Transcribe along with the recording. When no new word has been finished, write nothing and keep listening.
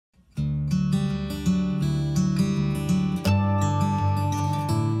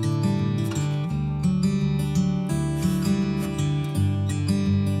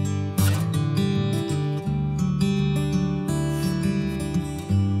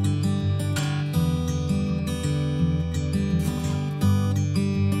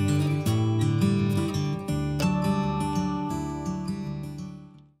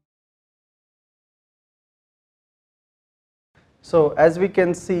So as we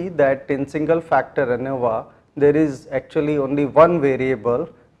can see that in single factor ANOVA, there is actually only one variable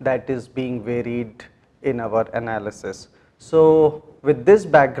that is being varied in our analysis. So with this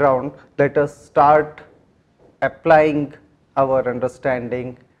background, let us start applying our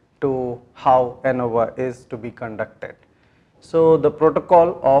understanding to how ANOVA is to be conducted. So the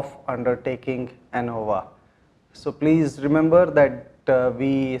protocol of undertaking ANOVA. So please remember that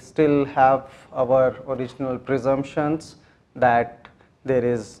we still have our original presumptions that there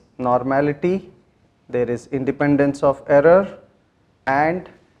is normality, there is independence of error, and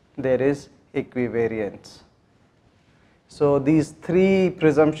there is equivariance. So these three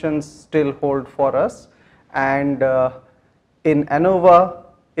presumptions still hold for us, and in ANOVA,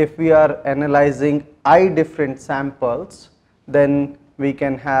 if we are analyzing I different samples, then we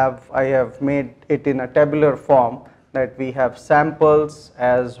can have, I have made it in a tabular form, that we have samples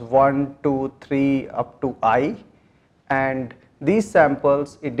as 1, 2, 3 up to I, and these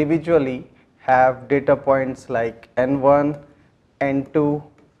samples individually have data points like N1, N2,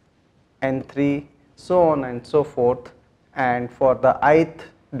 N3, so on and so forth, and for the ith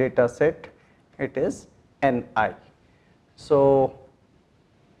data set it is Ni. So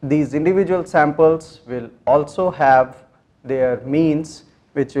these individual samples will also have their means,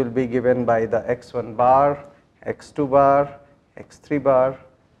 which will be given by the x1 bar, x2 bar, x3 bar,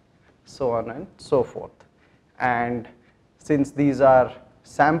 so on and so forth. And since these are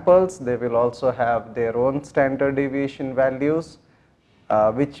samples, they will also have their own standard deviation values,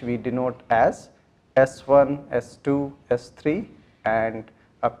 which we denote as S1, S2, S3 and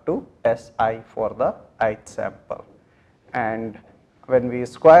up to Si for the ith sample. And when we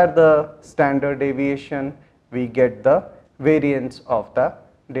square the standard deviation, we get the variance of the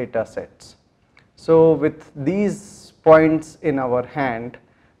data sets. So with these points in our hand,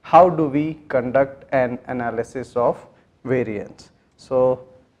 how do we conduct an analysis of variance? So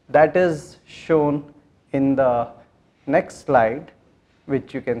that is shown in the next slide,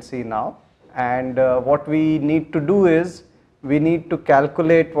 which you can see now. And what we need to do is, we need to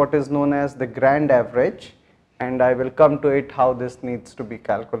calculate what is known as the grand average, and I will come to it how this needs to be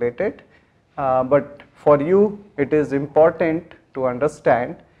calculated. But for you, it is important to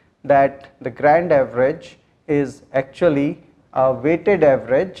understand that the grand average is actually a weighted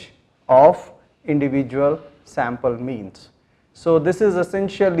average of individual sample means. So this is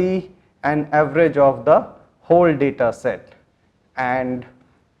essentially an average of the whole data set, and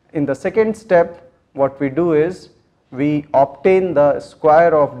in the second step what we do is we obtain the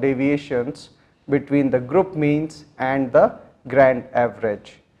square of deviations between the group means and the grand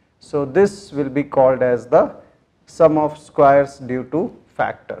average. So this will be called as the sum of squares due to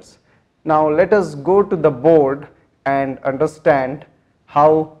factors. Now let us go to the board and understand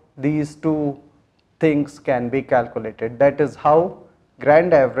how these two things can be calculated. That is how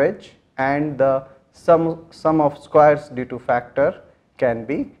grand average and the sum of squares due to factor can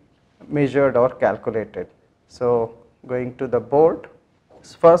be measured or calculated. So going to the board,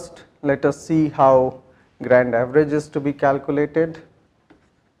 first let us see how grand average is to be calculated.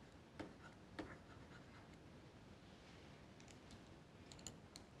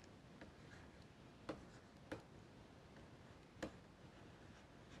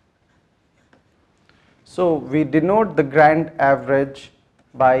 So we denote the grand average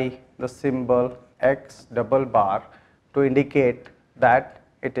by the symbol x double bar to indicate that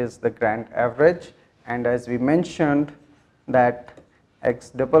it is the grand average, and as we mentioned that x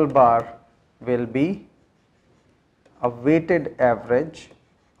double bar will be a weighted average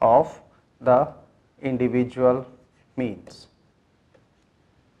of the individual means.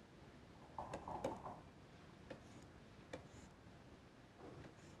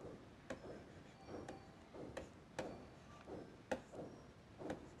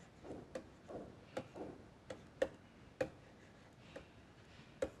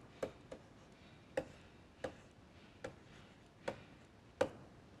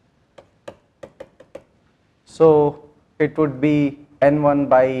 So it would be N1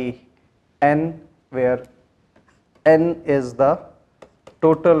 by N, where N is the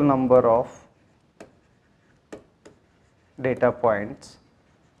total number of data points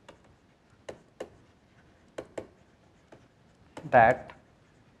that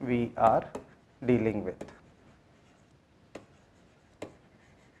we are dealing with.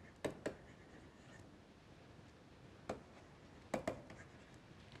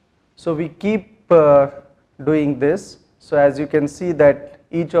 So we keep doing this. So as you can see that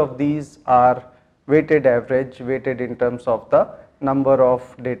each of these are weighted average, weighted in terms of the number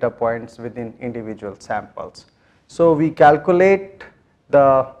of data points within individual samples. So we calculate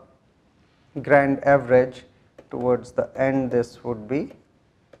the grand average towards the end this would be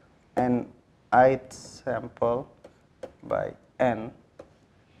n ith sample by n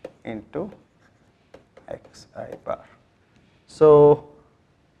into xi bar. So,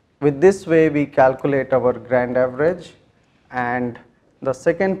 with this way we calculate our grand average, and the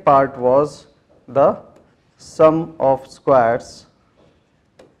second part was the sum of squares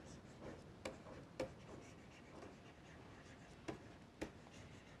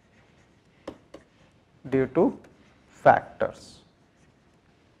due to factors,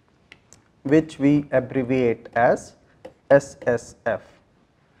 which we abbreviate as SSF.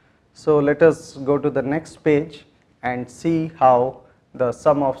 So, let us go to the next page and see how the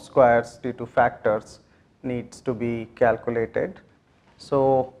sum of squares due to factors needs to be calculated.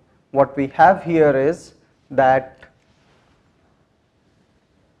 So, what we have here is that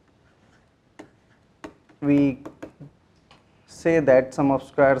we say that sum of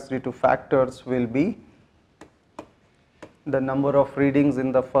squares due to factors will be the number of readings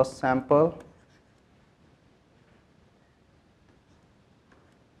in the first sample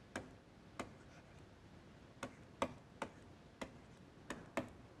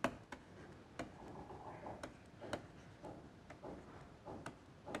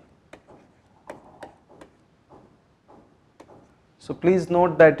So, please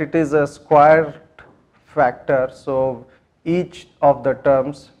note that it is a square factor. So, each of the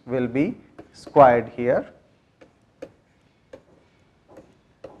terms will be squared here.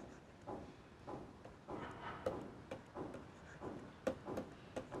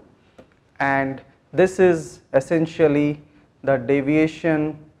 And this is essentially the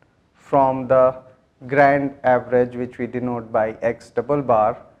deviation from the grand average, which we denote by x double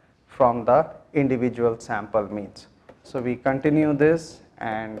bar, from the individual sample means. So, we continue this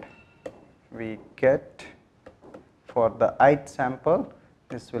and we get for the ith sample,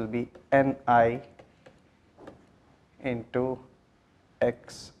 this will be Ni into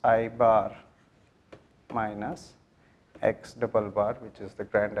xi bar minus x double bar, which is the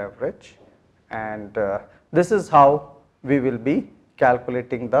grand average, and this is how we will be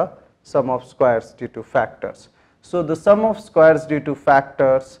calculating the sum of squares due to factors. So, the sum of squares due to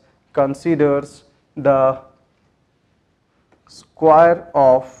factors considers the square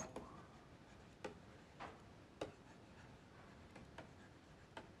of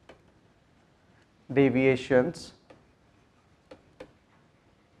deviations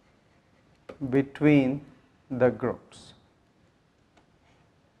between the groups.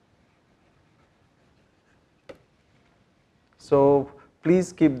 So,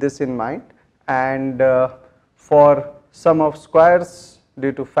 please keep this in mind, and for sum of squares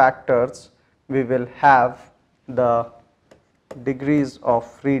due to factors we will have the degrees of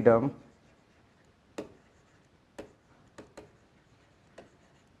freedom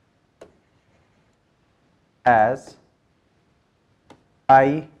as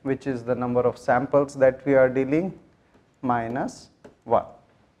I, which is the number of samples that we are dealing, minus 1.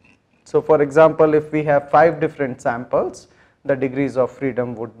 So, for example, if we have 5 different samples, the degrees of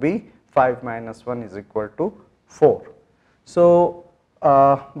freedom would be 5 minus 1 is equal to 4. So,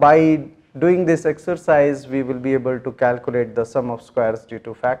 by doing this exercise we will be able to calculate the sum of squares due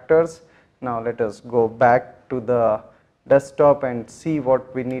to factors. Now, let us go back to the desktop and see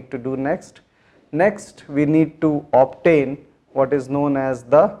what we need to do next. Next, we need to obtain what is known as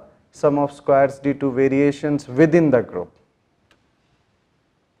the sum of squares due to variations within the group.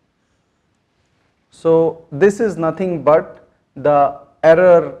 So, this is nothing but the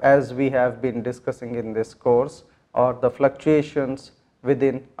error, as we have been discussing in this course, or the fluctuations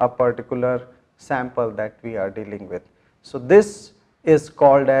within a particular sample that we are dealing with. So, this is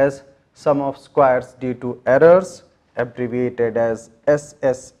called as sum of squares due to errors, abbreviated as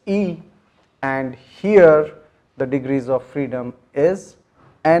SSE, and here the degrees of freedom is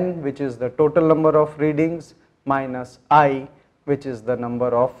n, which is the total number of readings, minus I, which is the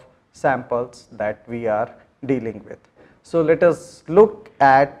number of samples that we are dealing with. So, let us look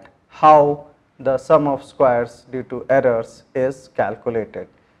at how the sum of squares due to errors is calculated.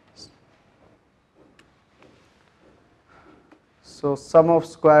 So, sum of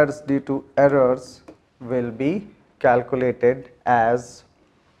squares due to errors will be calculated as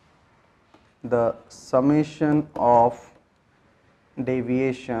the summation of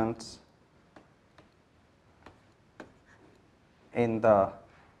deviations in the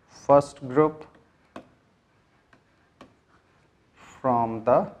first group from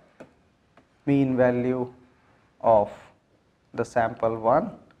the mean value of the sample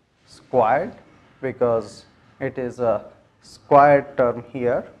 1 squared, because it is a squared term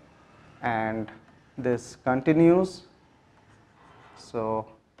here and this continues. So,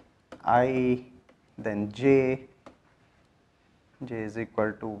 I then j is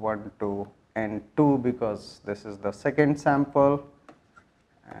equal to 1 to n2 because this is the second sample,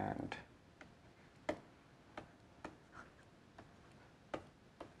 and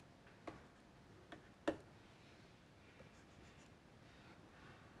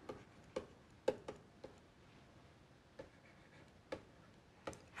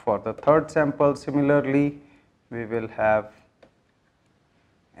for the third sample similarly we will have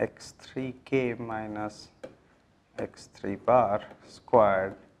x3k minus x3 bar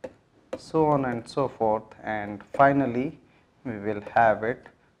squared, so on and so forth, and finally we will have it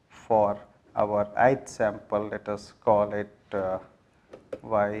for our ith sample. Let us call it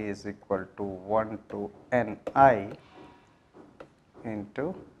y is equal to 1 to ni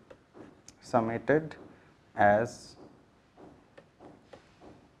into summated as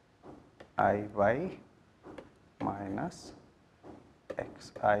iy minus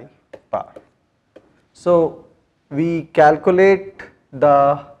xi bar. So, we calculate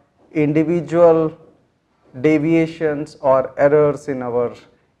the individual deviations or errors in our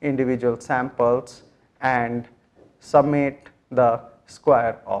individual samples and summate the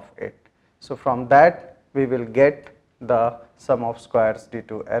square of it. So, from that we will get the sum of squares due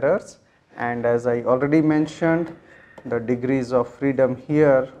to errors, and as I already mentioned, the degrees of freedom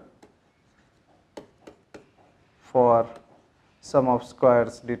here for sum of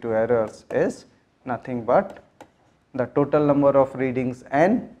squares due to errors is nothing but the total number of readings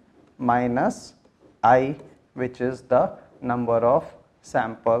n minus I, which is the number of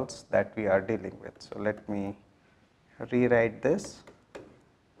samples that we are dealing with. So, let me rewrite this.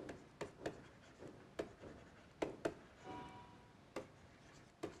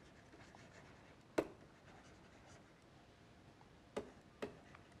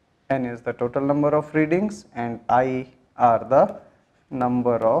 N is the total number of readings and I are the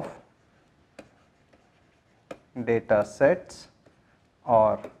number of data sets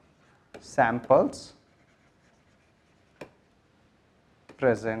or samples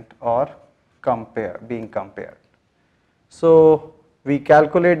present or being compared. So, we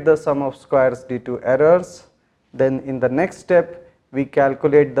calculate the sum of squares due to errors, then in the next step we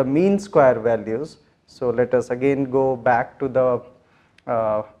calculate the mean square values. So, let us again go back to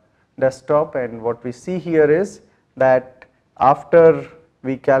the desktop, and what we see here is that after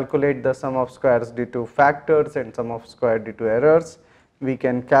we calculate the sum of squares due to factors and sum of square due to errors, we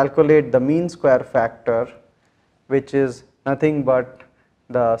can calculate the mean square factor, which is nothing but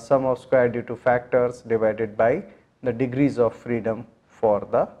the sum of square due to factors divided by the degrees of freedom for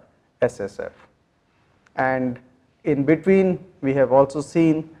the SSF. And in between we have also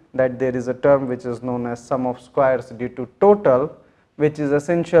seen that there is a term which is known as sum of squares due to total, which is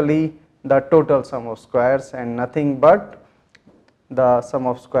essentially the total sum of squares and nothing but the sum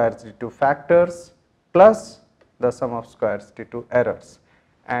of squares due to factors plus the sum of squares due to errors.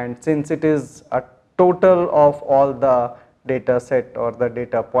 And since it is a total of all the data set or the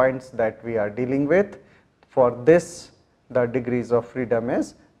data points that we are dealing with, for this the degrees of freedom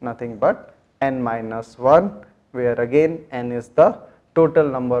is nothing but n minus 1, where again n is the total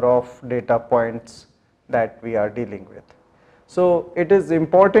number of data points that we are dealing with. So, it is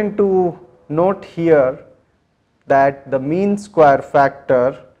important to note here that the mean square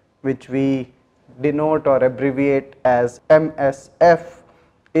factor, which we denote or abbreviate as MSF,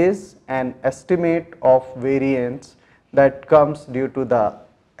 is an estimate of variance that comes due to the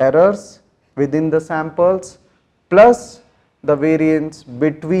errors within the samples plus the variance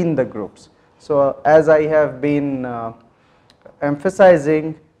between the groups. So, as I have been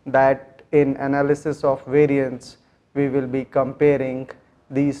emphasizing that in analysis of variance we will be comparing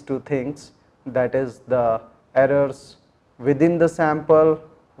these two things, that is the errors within the sample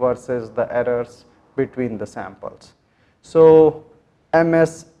versus the errors between the samples. So,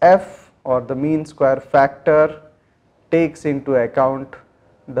 MSF or the mean square factor takes into account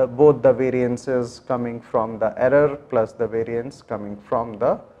both the variances coming from the error plus the variance coming from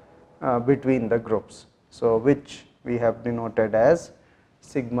the between the groups. So, which we have denoted as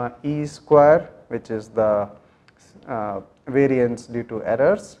sigma E square, which is the variance due to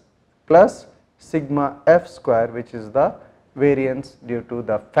errors, plus sigma F square, which is the variance due to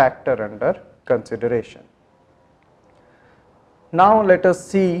the factor under consideration. Now, let us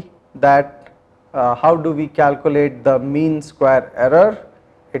see that how do we calculate the mean square error.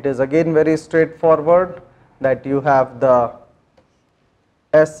 It is again very straightforward, that you have the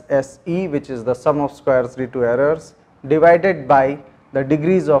SSE, which is the sum of squares due to errors, divided by the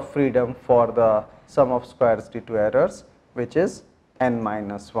degrees of freedom for the sum of squares due to errors, which is n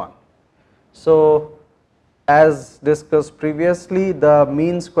minus 1. So, As discussed previously, the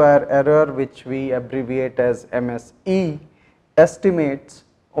mean square error, which we abbreviate as MSE, estimates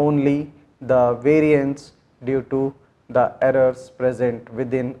only the variance due to the errors present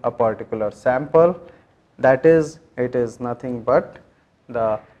within a particular sample. That is, it is nothing but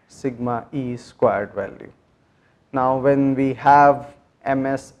the sigma E squared value. Now, when we have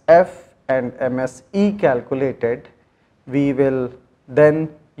MSF and MSE calculated, we will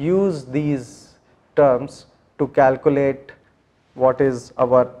then use these terms to calculate what is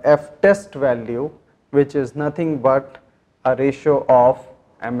our F test value, which is nothing but a ratio of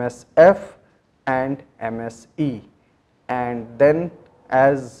MSF and MSE. And then,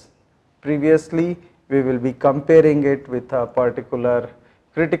 as previously, we will be comparing it with a particular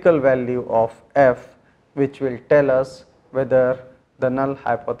critical value of F, which will tell us whether the null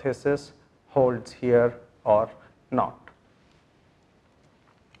hypothesis holds here or not.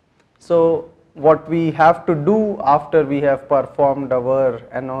 So, what we have to do after we have performed our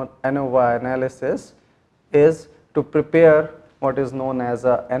ANOVA analysis is to prepare what is known as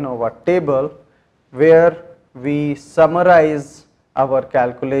a ANOVA table, where we summarize our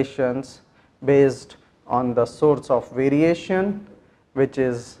calculations based on the source of variation, which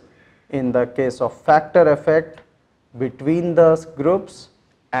is in the case of factor effect between the groups,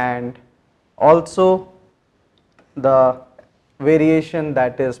 and also the variation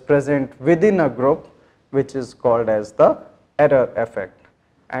that is present within a group, which is called as the error effect.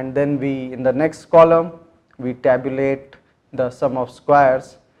 And then we, in the next column, we tabulate the sum of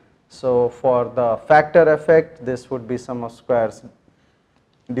squares. So, for the factor effect, this would be sum of squares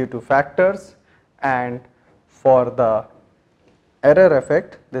due to factors, and for the error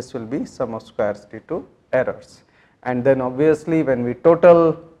effect, this will be sum of squares due to errors. And then obviously, when we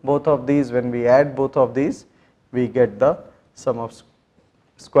total both of these, when we add both of these, we get the sum of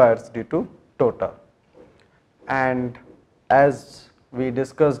squares due to total. And as we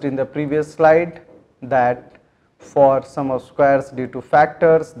discussed in the previous slide, that for sum of squares due to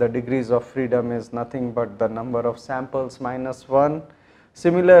factors, the degrees of freedom is nothing but the number of samples minus 1.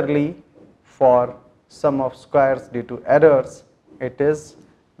 Similarly, for sum of squares due to errors, it is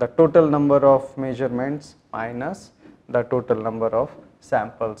the total number of measurements minus the total number of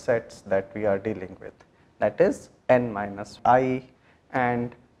sample sets that we are dealing with, that is n minus I.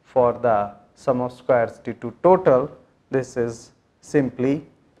 And for the sum of squares due to total, this is simply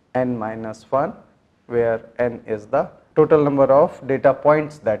n minus 1, where n is the total number of data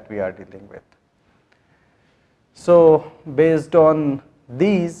points that we are dealing with. So, based on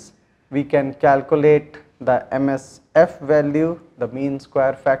these, we can calculate the MSF value, the mean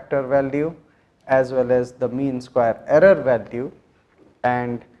square factor value, as well as the mean square error value,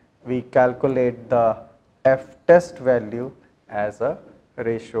 and we calculate the F test value as a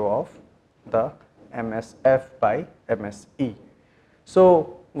ratio of the MSF by MSE.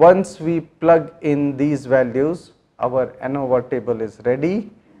 So, once we plug in these values, our ANOVA table is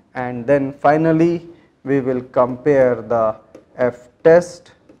ready, and then finally we will compare the F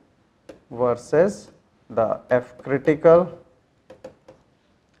test versus the F critical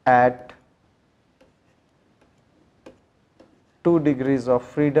at 2 degrees of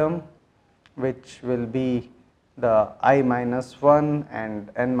freedom, which will be the I minus 1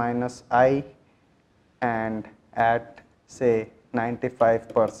 and n minus I, and at say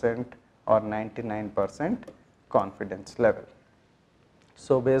 95% or 99% confidence level.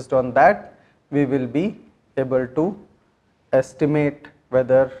 So, based on that, we will be able to estimate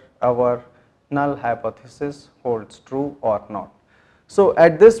whether our null hypothesis holds true or not. So,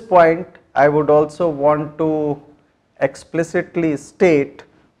 at this point, I would also want to explicitly state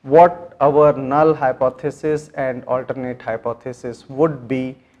what our null hypothesis and alternate hypothesis would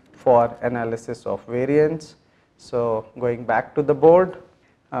be for analysis of variance. So, going back to the board,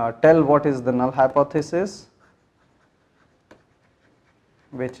 tell what is the null hypothesis,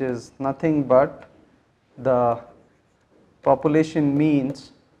 which is nothing but the population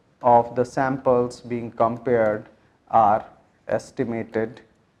means of the samples being compared are estimated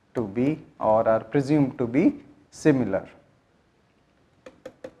to be or are presumed to be similar.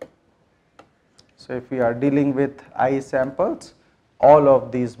 So, if we are dealing with I samples, all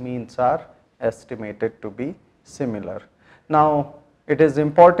of these means are estimated to be similar. Now, it is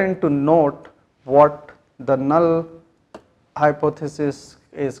important to note what the null hypothesis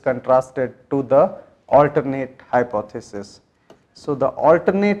is contrasted to the alternate hypothesis. So, the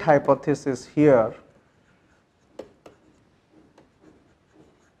alternate hypothesis here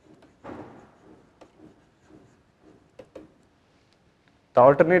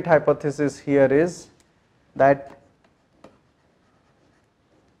is that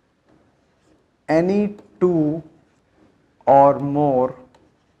any two or more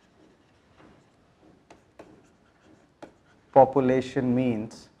population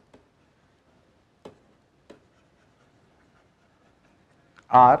means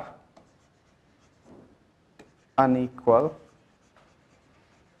are unequal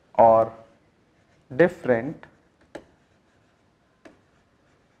or different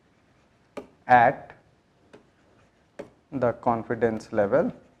at the confidence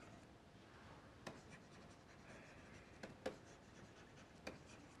level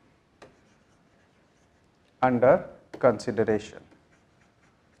under consideration.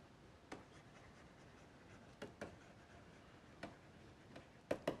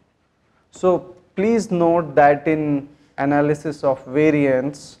 So please note that in analysis of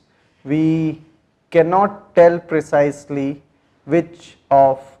variance, we cannot tell precisely which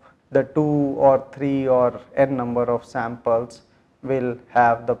of the 2 or 3 or n number of samples will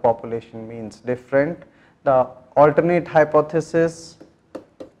have the population means different. The alternate hypothesis,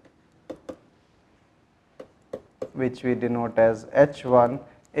 which we denote as H1,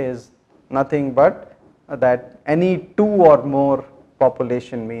 is nothing but that any 2 or more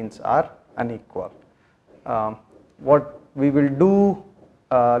population means are unequal. What we will do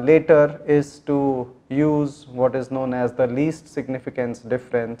later is to use what is known as the least significance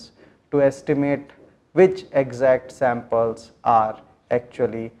difference to estimate which exact samples are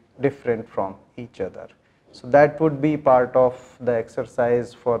actually different from each other. So that would be part of the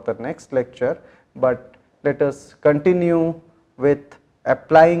exercise for the next lecture, but let us continue with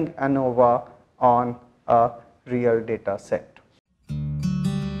applying ANOVA on a real data set.